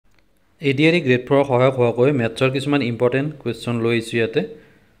ADRE Grade 4 সহায়ক হোৱাকৈ মেথছৰ কিছুমান ইম্পৰ্টেণ্ট কুৱেশ্যন লৈ আহিছোঁ ইয়াতে।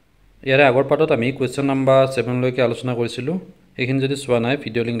 ইয়াৰে আগৰ পাৰ্টত আমি কুৱেশ্যন নাম্বাৰ 7 লৈকে আলোচনা কৰিছিলোঁ। এইখিনি যদি চোৱা নাই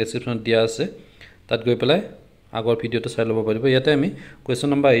ভিডিঅ' লিংক ডেছক্ৰিপশ্যনত দিয়া আছে, তাত গৈ পেলাই আগৰ ভিডিঅ'টো চাই ল'ব পাৰিব। ইয়াতে আমি কুৱেশ্যন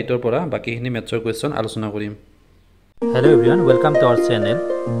নাম্বাৰ 8ৰ পৰা বাকীখিনি মেথছৰ কুৱেশ্যন আলোচনা কৰিম। Hello everyone, welcome to our channel.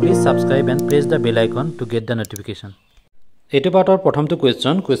 Please subscribe and press the bell icon to get the notification. এইটো পাৰ্টৰ প্ৰথমটো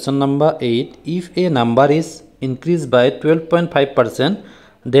question number 8, if a number is increased by 12.5%,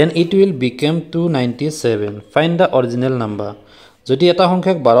 then it will become 297. Find the original number. যদি এটা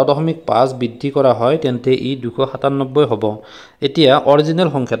সংখ্যাক 12.5 বৃদ্ধি কৰা হয় তেন্তে ই 297 হ'ব। এতিয়া অৰিজিনেল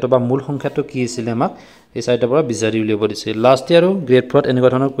সংখ্যাটো বা মূল সংখ্যাটো কি আছিল আমাক এই সাইডৰ পৰা বিচাৰি উলিয়াব দিছে। লাষ্ট ইয়াৰো গ্ৰেড 4ত এনেকুৱা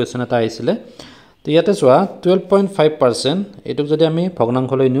ধৰণৰ কুৱেশ্যন এটা আহিছিলে। তো ইয়াতে চোৱা 12.5%, এটোক যদি আমি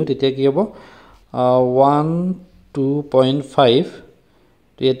ভগ্নাংশলৈ নিও তেতিয়া কি হ'ব 2.5।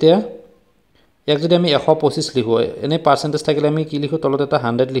 তো এতিয়া ইয়াক যদি আমি 125 লিখো, এনে পাৰ্চেন্টেজ থাকিলে আমি কি লিখো তলত এটা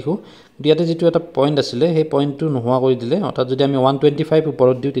 100 লিখো। ইয়াতে যেটো এটা পইণ্ট আছিল সেই পইণ্টটো নোহোৱা কৰি দিলে, অৰ্থাৎ যদি আমি 125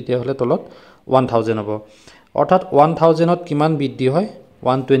 ওপৰত দিও তেতিয়া হলে তলত 1000 হ'ব। অৰ্থাৎ 1000ত কিমান বৃদ্ধি হয়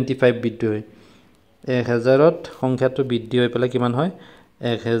 125 বৃদ্ধি হয়। 1000ত সংখ্যাটো বৃদ্ধি হৈ পেলাই কিমান হয়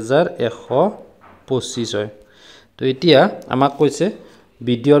 1125 হয়। তো এতিয়া আমাক কৈছে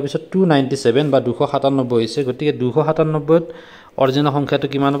বৃদ্ধি হোৱাৰ পিছত 297 বা 297 হৈছে। গতিকে 297ত অৰিজিনেল সংখ্যাটো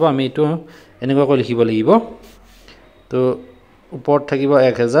কিমান হ'ব আমি এটো এনেকৈ লিখিব লাগিব। তো ওপৰত থাকিব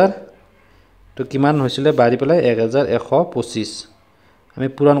 1000, তো কিমান হৈছিলে বাঢ়ি পেলাই 1125, আমি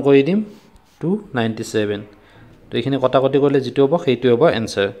পূৰণ কৰি দিম 297। তো এইখিনি কটাকটি কৰিলে যেটো হ'ব সেইটো হ'ব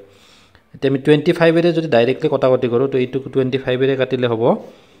এনসাৰ। এতিয়া আমি 25 এৰে যদি ডাইৰেক্টলি কটাকটি কৰো তো এইটো 25 এৰে কাটিলে হ'ব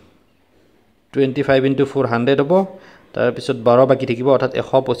 25 * 4 100 হ'ব। তাৰ পিছত 12 বাকি থাকিব, অৰ্থাৎ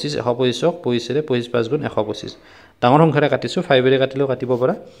 125। 125ক 25 এৰে 25 5 গুণ 125। ডাঙৰ সংখ্যাৰে কাটিছো, 5 এৰে কাটিলেও কাটিব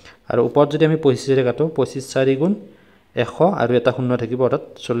পাৰা। আৰু ওপৰত যদি আমি 25 এৰে কাটো 25 4 গুণ 100 আৰু এটা শূন্য থাকিব, অৰ্থাৎ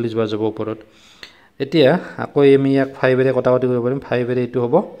 40 বাৰ যাব ওপৰত। এতিয়া আকৌ আমি ইয়াক 5 এৰে কটাকটি কৰিব পাৰিম। 5 এৰে এটো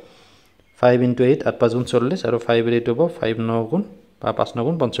হ'ব 5 * 8 8 5 গুণ 40 আৰু 5 এৰে এটো হ'ব 5 9 গুণ বা 5 9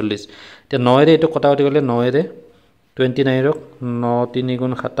 গুণ 45। এতিয়া 9 এৰে এটো কটাকটি কৰিলে 9 এৰে 29ক 9 3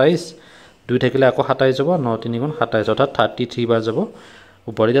 গুণ 27, 2 থাকিলে আকৌ 27 যাব, 9 3 গুণ 27, অৰ্থাৎ 33 বাৰ যাব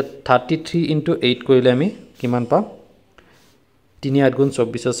ওপৰত। এতিয়া 33 * 8 কৰিলে আমি কিমান পাম 3 8 গুণ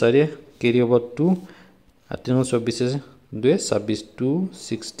 24 4 কেৰি হ'ব 2 আর 3 গুণ 24 2 26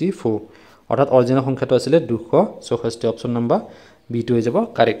 264। অর্থাৎ অরিজিনাল সংখ্যাটো আছিল 264। অপশন নাম্বার বি2 হৈ যাব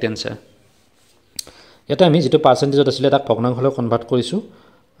কারেক্ট আনসার। এটা আমি যেটো পার্সেন্টেজত আছিল তাক ভগ্নাংশলৈ কনভার্ট কৰিছো,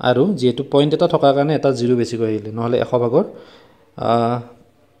 আৰু যেটো পয়েন্ট এটা থকাৰ কাৰণে এটা 0 বেছিকৈ আহিলে, নহলে 100 ভাগৰ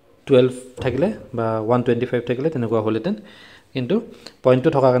 12 থাকিলে বা 125 থাকিলে তেনেকুৱা হলহেতেন। কিন্তু পয়েন্টটো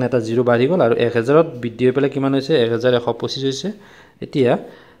থকাৰ কাৰণে এটা 0 বাঢ়ি গল আৰু 1000ত বৃদ্ধি হৈ পেলাই কিমান হৈছে 1125 হৈছে। এতিয়া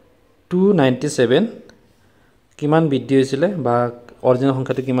 297 কিমান বৃদ্ধি হৈছিল বা অৰিজিনাল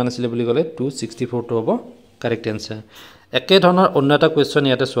সংখ্যাটো কিমান আছিল বুলি ক'লে 264 টো হ'ব কারেক্ট আনসার। একে ধৰণৰ অন্য এটা কোৱেশ্চন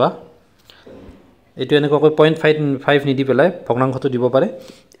ইয়াতে চোৱা। এটো এনেকৈ 0.5 নিদি পেলাই ভগ্নাংশটো দিব পাৰে।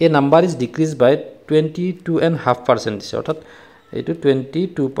 এ নাম্বাৰ ইজ ডিক্ৰিজ বাই 22.5% দিছে, অৰ্থাৎ এটো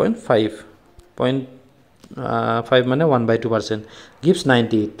 22.5 0.5 মানে 1/2% gives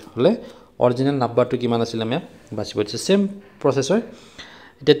 98 হলে অৰিজিনাল নাম্বাৰটো কিমান আছিল আমি বাছিব দিছে। সেম প্ৰসেস হয়।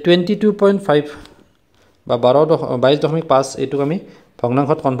 এটা 22.5 বা 22.5 এটোক আমি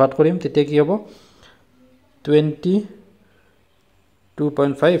ভগ্নাংশত কনভার্ট কৰিম, তেতিয়া কি হ'ব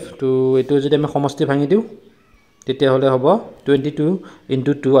 22.5 তো এটো যদি আমি সমষ্টি ভাঙি দিও তেতিয়া হলে হ'ব 22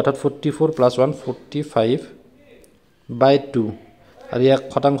 * 2 অৰ্থাৎ 44 + 1 45/2 আৰু ইয়াক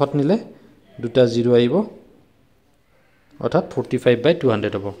শতাংশত নিলে দুটা 0 আহিব, অৰ্থাৎ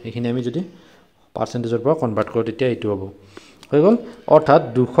 45/200 হ'ব। এইখিনি আমি যদি পাৰ্সেন্টেজৰ পৰা কনভাৰ্ট কৰো তেতিয়া এইটো হ'ব হৈ গল। অৰ্থাৎ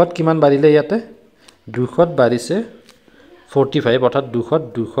 200ত কিমান বাঢ়িলে ইয়াতে 200ত বাঢ়িছে 45, অৰ্থাৎ 200ত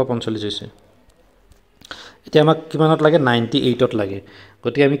 245 হৈছে। এতিয়া আমাক কিমানত লাগে 98ত লাগে।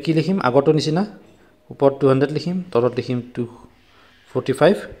 গতিকে আমি কি লিখিম আগৰটো নিচিনা, ওপৰত 200 লিখিম, তলত লিখিম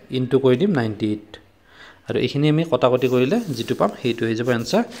 245 ইনটু কৰি দিম 98, আৰু এইখিনি আমি কটাকটি কৰিলে যেটো পাম সেইটো হৈ যাব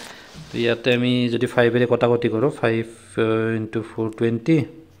আনসাৰ। তো ইয়াতে আমি যদি 5 এৰে কটাকটি কৰো 5 * 4 20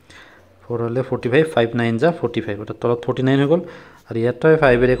 4 হলে 45 5 9 যা 45, অৰ্থাৎ তলত 49 হৈ গল। আৰু ইয়াতে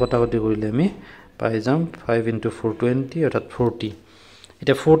 5 এৰে কটাকটি কৰিলে আমি পাই যাম 5 * 4 20 অৰ্থাৎ 40।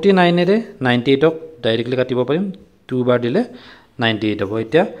 এটা 49 এৰে 98ক ডাইৰেক্টলি কাটিব পাৰিম, 2 বাৰ দিলে 98 হ'ব।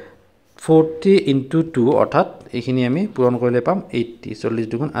 এতিয়া 40 * 2 অৰ্থাৎ এইখিনি আমি পূৰণ কৰিলে পাম 80, 40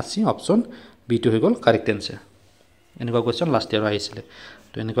 * 2 = 80। অপশন বি2 হৈ গল কারেক্ট আনসার। এনেকুৱা কোৱেশ্চন লাষ্ট ইয়াৰ আহিছিল।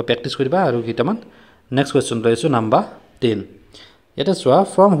 তো এনেকুৱা প্ৰেক্টিস কৰিবা আৰু কিটামান। নেক্সট কোৱেশ্চন লৈছো নাম্বাৰ 10। এটা চোৱা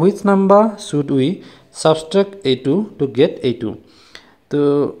from which number should we subtract a2 to get a2। তো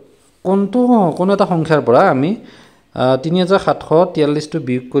কোন এটা সংখ্যাৰ পৰা আমি 3743 টো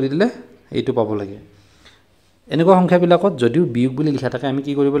বিয়োগ কৰি দিলে এইটো পাব লাগে এনেকুৱা সংখ্যাবিলাকত যদিও বিয়োগ বুলি লিখা থাকে আমি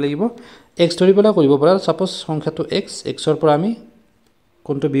কি কৰিব লাগিব x ধৰি পেলাই কৰিব পৰা সাপোজ সংখ্যাটো x ৰ পৰা আমি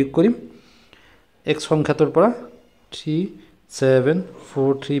কোনটো বিয়োগ কৰিম x সংখ্যাটোৰ পৰা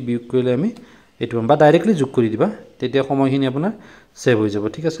 3743 বিয়োগ কৰিলে আমি এটো বা ডাইৰেক্টলি যোগ কৰি দিবা তেতিয়া সময়খিনি আপোনাৰ সেভ হৈ যাব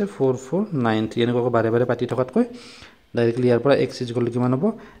ঠিক আছে 4493 এনেকৈ বাৰে বাৰে পাতি থকাতকৈ ডাইৰেক্টলি ইয়াৰ পৰা x কিমান হ'ব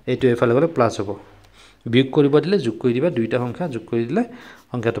এইটো এফালে গলে প্লাস হ'ব বিয়োগ কৰিব দিলে যোগ কৰি দিবা দুইটা সংখ্যা যোগ কৰি দিলে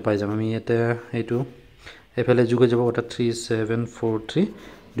সংখ্যাটো পাই যাম আমি এটা এইটো এফালে যোগ হৈ যাব ওটা 3743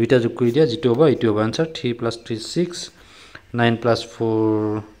 দুইটা যোগ কৰি দিয়া যেটো হ'ব এইটো হ'ব आंसर 3 + 3 6 9 +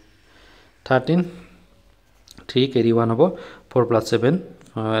 4 13 3 carry 1 হ'ব 4 + 7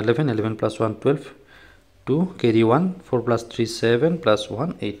 11 11 + 1 12 2 carry 1 4 + 3 7 +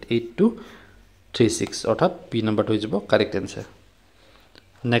 1 8 8 2 3 6 অর্থাৎ p নাম্বারটো হৈ যাব কারেক্ট आंसर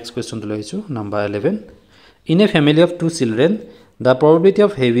নেক্সট কোয়েশ্চন তো লইছো number 11 in a family of two children the probability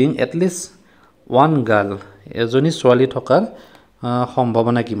of having at least one girl এজনী ছোৱালী থকাৰ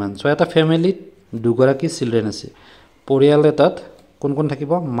সম্ভাৱনা কিমান সো এটা ফ্যামিলিত দুগৰাকী চিলড্ৰেন আছে পৰিয়াল এটাত কোন কোন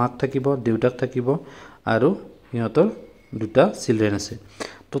থাকিব মাক থাকিব দেউতাক থাকিব আৰু ইহঁতৰ দুটা চিলড্ৰেন আছে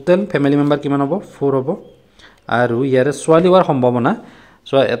টোটাল ফ্যামিলি মেম্বাৰ কিমান হ'ব 4 হ'ব আৰু ইয়াৰে ছোৱালী হোৱাৰ সম্ভাৱনা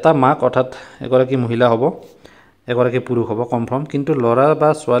সো এটা মাক অৰ্থাৎ এগৰাকী মহিলা হ'ব এগৰাকী পুৰুষ হ'ব কনফাৰ্ম কিন্তু লৰা বা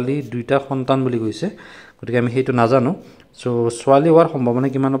ছোৱালী দুইটা সন্তান বুলি কৈছে গতিকে আমি হেতু নাজানো সো ছোৱালী হোৱাৰ সম্ভাৱনা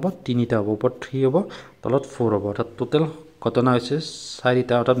কিমান হ'ব তিনিটা হ'ব ওপৰত 3 হ'ব তলত 4 হ'ব অৰ্থাৎ টোটাল ঘটনা হৈছে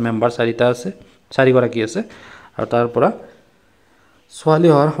 4টা অৰ্থাৎ মেম্বাৰ 4টা আছে 4 গৰাকী আছে আৰু তাৰ পৰা ছোৱালী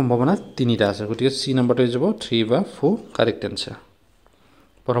হোৱাৰ সম্ভাৱনা তিনিটা আছে গতিকে সি নম্বৰটো হৈ যাব 3 বা 4 কাৰেক্ট आंसर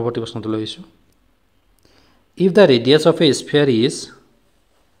পৰৱৰ্তী প্ৰশ্নটো লৈছো if the radius of a sphere is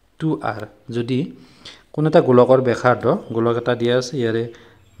 2r যদি কোন এটা গোলকৰ ব্যাসাৰ্ধ গোলক এটা দিয়া আছে ইয়াৰে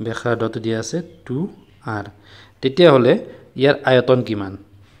ব্যাসাৰ্ধটো দিয়া আছে 2r তেতিয়া হলে ইয়াৰ আয়তন কিমান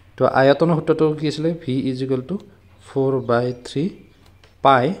তো আয়তনৰ সূত্ৰটো কি আছিল v = 4/3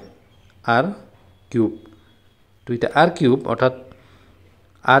 পাই r কিউব তো এটা r কিউব অৰ্থাৎ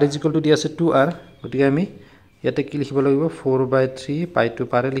r = দিয়া আছে 2r গতিকে আমি ইয়াতে কি লিখিব লাগিব 4/3 পাই টু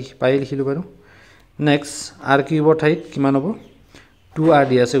পাই লিখিলো বাৰু নেক্সট r কিউবৰ ঠাইত কিমান হ'ব 2r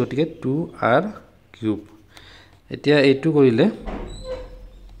দিয়া আছে গতিকে 2r কিউব এতিয়া এইটো কৰিলে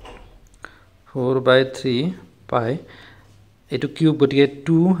 4/3 পাই এটো কিউব গতিকে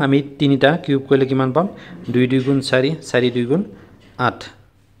 2 আমি তিনিটা কিউব কৰিলে কিমান পাম 2 2 গুণ 4 4 2 গুণ 8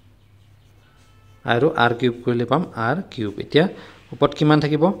 আৰু r কিউব কৰিলে পাম r কিউব এতিয়া ওপৰত কিমান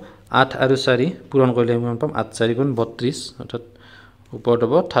থাকিব 8 আৰু 4 পূৰণ কৰিলে কিমান পাম 8 4 গুণ 32 অৰ্থাৎ ওপৰত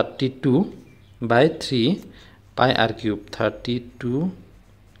হ'ব 32/3 পাই r কিউব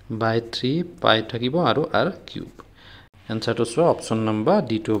 32/3 পাই থাকিব আৰু r cube आंसरটো so option number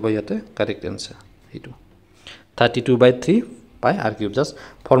D two হ'ব ইয়াতে কাৰেক্ট आंसर এইটো 32/3 পাই r কিউব জাস্ট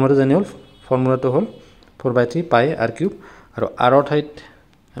ফৰ্মুলাটো জানি হল ফৰ্মুলাটো হল 4/3 পাই r কিউব আৰু r ৰ ঠাইত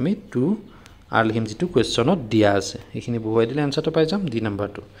আমি 2 r লিখিম যেটো কোৱেশ্চনত দিয়া আছে এইখিনি বহুৱাই দিলে आंसरটো পাই যাম ডি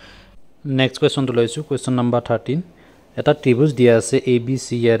নম্বৰটো নেক্সট কোৱেশ্চনটো লৈছো কোৱেশ্চন নম্বৰ 13 এটা ত্ৰিভুজ দিয়া আছে ABC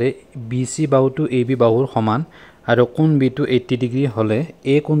ইয়াৰে BC বাহুটো AB বাহুৰ সমান আৰু কোণ B2 80 ডিগ্ৰী হলে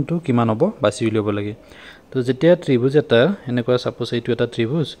A কোণটো কিমান হ'ব বাছি উলিয়াব লাগে তো যেতিয়া ত্ৰিভুজ এটা এনেকুৱা সাপোজ এইটো এটা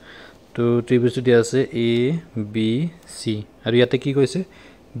ত্ৰিভুজ তো ত্ৰিভুজটো দিয়া আছে ABC আৰু ইয়াতে কি কৈছে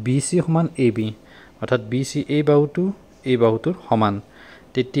BC সমান AB অৰ্থাৎ BC এই বাহুটোৰ সমান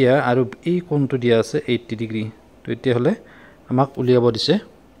তেতিয়া আৰু এই কোণটো দিয়া আছে 80 ডিগ্ৰী তো এতিয়া হলে আমাক উলিয়াব দিছে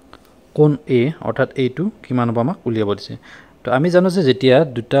কোণ A অৰ্থাৎ এইটো কিমান হ'ব আমাক উলিয়াব দিছে তো আমি জানো যে যেতিয়া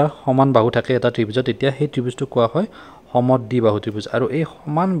দুটা সমান বাহু থাকে এটা ত্ৰিভুজত তেতিয়া সেই ত্ৰিভুজটো কোৱা হয় সমদ্বিবাহু ত্ৰিভুজ আৰু এই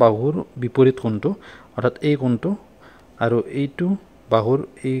সমান বাহুৰ বিপৰীত কোণটো অৰ্থাৎ এই কোণটো আৰু এইটো বাহুৰ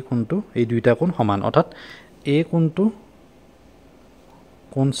এই কোণটো এই দুইটা কোণ সমান অৰ্থাৎ এই কোণটো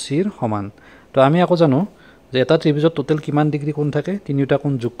কোণ C ৰ সমান তো আমি আকৌ জানো যে এটা ত্ৰিভুজত টোটাল কিমান ডিগ্ৰী কোণ থাকে তিনিটা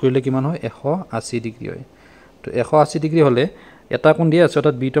কোণ যোগ কৰিলে কিমান হয় 180 ডিগ্ৰী হয় তো 180 ডিগ্ৰী হলে এটা কোণ দিয়া আছে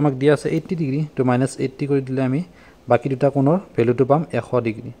অৰ্থাৎ বিটো আমাক দিয়া আছে 80 ডিগ্ৰী তো -80 কৰি দিলে আমি বাকি দুটা কোণৰ ভ্যালুটো পাম 100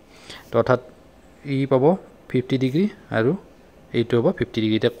 ডিগ্ৰী তো অৰ্থাৎ ই পাব 50 ডিগ্ৰী আৰু এইটো হ'ব 50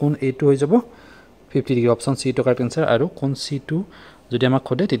 ডিগ্ৰী এটা কোণ এইটো হৈ যাব 50 ডিগ্ৰী অপচন সি টো কাৰেক্ট आंसर আৰু কোণ C2 যদি আমাক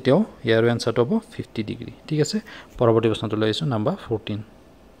খোদে তেতিয়াও ইয়াৰ आंसरটো হ'ব 50 ডিগ্ৰী ঠিক আছে পৰৱৰ্তী প্ৰশ্নটো লৈছো নম্বৰ 14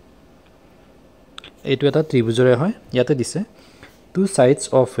 এইটো এটা ত্ৰিভুজৰে হয় ইয়াতে দিছে two sides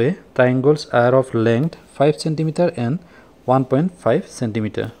of a triangles are of length 5 cm and 1.5 cm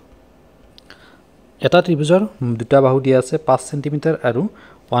এটা ত্ৰিভুজৰ দুটা বাহু দিয়া আছে 5 cm আৰু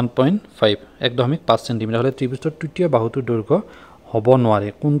 1.5 1.5 cm হলে ত্ৰিভুজৰ তৃতীয় বাহুটোৰ দৈৰ্ঘ্য হ'ব নোৱাৰে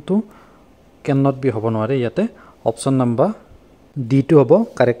কোনটো cannot be হ'ব নোৱাৰে ইয়াতে অপচন নম্বৰ D2 হ'ব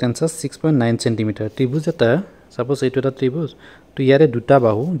কাৰেক্ট आंसर 6.9 cm ত্ৰিভুজ এটা সাপোজ এইটো এটা ত্ৰিভুজ তো ইয়াৰে দুটা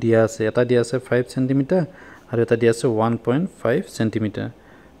বাহু দিয়া আছে এটা দিয়া আছে 5 cm আৰু এটা দিয়া আছে 1.5 cm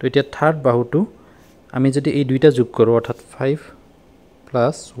তো এতিয়া থাৰ্ড বাহুটো আমি যদি এই দুইটা যোগ কৰো অৰ্থাৎ 5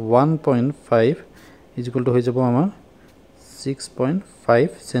 প্লাস 1.5 ইজ ইকুয়াল টু হৈ যাব আমাৰ 6.5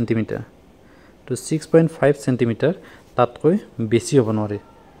 cm তো 6.5 cm তাতকৈ বেছি হ'ব নোৱাৰে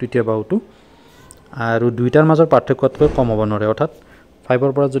তৃতীয় বাহুটো আৰু দুইটাৰ মাজৰ পাৰ্থক্যতকৈ কম হ'ব নোৱাৰে অৰ্থাৎ 5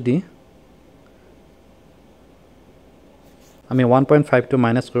 ৰ পৰা যদি আমি 1.5 টো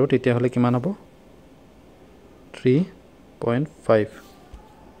মাইনাস কৰো তেতিয়া হলে কিমান হ'ব 3.5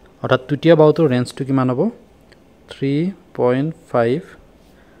 অৰ্থাৎ তৃতীয় বাহুটোৰ ৰেঞ্জটো কিমান হ'ব 3.5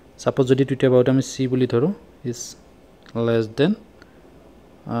 সাপোজ যদি তৃতীয় বাহুটো আমি c বুলি ধৰো ইজ লেস দেন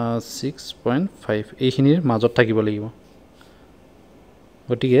 6.5 এইখিনিৰ মাজত থাকিব লাগিব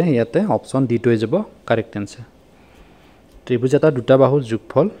গতিকে ইয়াতে অপচন ডি টো হৈ যাব কাৰেক্ট আনসাৰ ত্ৰিভুজ এটা দুটা বাহুৰ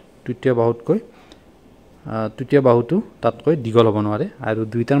যোগফল তৃতীয় বাহুটো তাতকৈ দীঘল হ'ব নোৱাৰে আৰু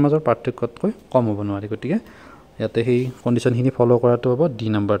দুইটাৰ মাজৰ পাৰ্থক্যতকৈ কম হ'ব নোৱাৰে গতিকে ইয়াতে সেই কন্ডিশনখিনি ফলো কৰাটো হ'ব ডি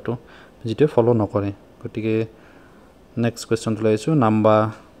নাম্বাৰটো যেটো ফলো নকৰে গতিকে নেক্সট কোৱেশ্চন লৈছো নাম্বাৰ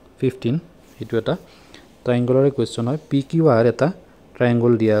 15 এটো এটা ট্ৰায়াঙ্গলৰে কোৱেশ্চন হয় PQR এটা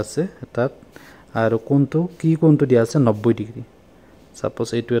ট্ৰায়াঙ্গল দিয়া আছে এটা আৰু কোণটো দিয়া আছে 90 ডিগ্ৰী সাপোজ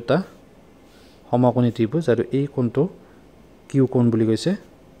এইটো এটা সমকোণী ত্ৰিভুজ আৰু এই কোণটো কিউ কোণ বুলি কৈছে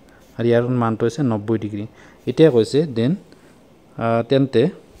আৰু ইয়াৰ মানটো হৈছে 90 ডিগ্ৰী এতিয়া কৈছে দেন তেন্তে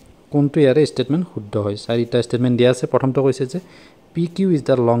কোনটো ইয়াৰে স্টেটমেন্ট শুদ্ধ হয় চাৰিটা স্টেটমেন্ট দিয়া আছে প্ৰথমটো কৈছে যে PQ is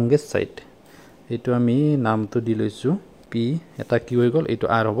the longest side এইটো আমি নামটো দি লৈছো P এটা Q হৈ গল এইটো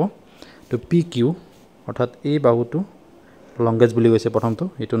R হ'ব তো PQ অৰ্থাৎ এই বাহুটো লংগেষ্ট বুলি কৈছে প্ৰথমটো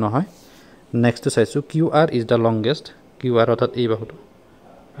এইটো নহয় নেক্সটটো চাইছো QR is the longest QR অৰ্থাৎ এই বাহুটো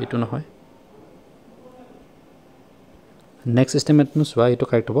এইটো নহয় নেক্সট স্টেটমেন্টটো চোৱা এইটো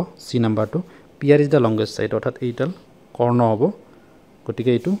কাৰেক্ট হ'ব সি নাম্বাৰটো PR is the longest side অৰ্থাৎ এইডাল কৰ্ণ হ'ব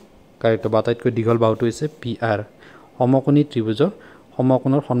গতিকে এইটো কাৰেক্ট হ'ব আটাইতকৈ দীঘল বাহুটো হৈছে PR সমকোণী ত্ৰিভুজৰ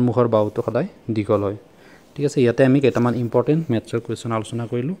সমকোণৰ সন্মুখৰ বাহুটো সদায় দীঘল হয় ঠিক আছে ইয়াতে আমি কেইটামান ইম্পৰ্টেন্ট মেথছৰ কোৱেশ্চন আলোচনা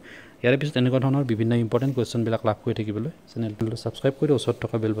কৰিলো ইয়াৰ পিছত এনেকুৱা ধৰণৰ বিভিন্ন ইম্পৰ্টেন্ট কোৱেশ্চন বিলাক লাভ কৰি থাকিবলৈ চেনেলটো সাবস্ক্ৰাইব কৰি ওচৰত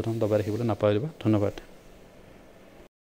থকা বেল বাটন দবাই ৰাখিবলৈ নাপাহৰিবা ধন্যবাদ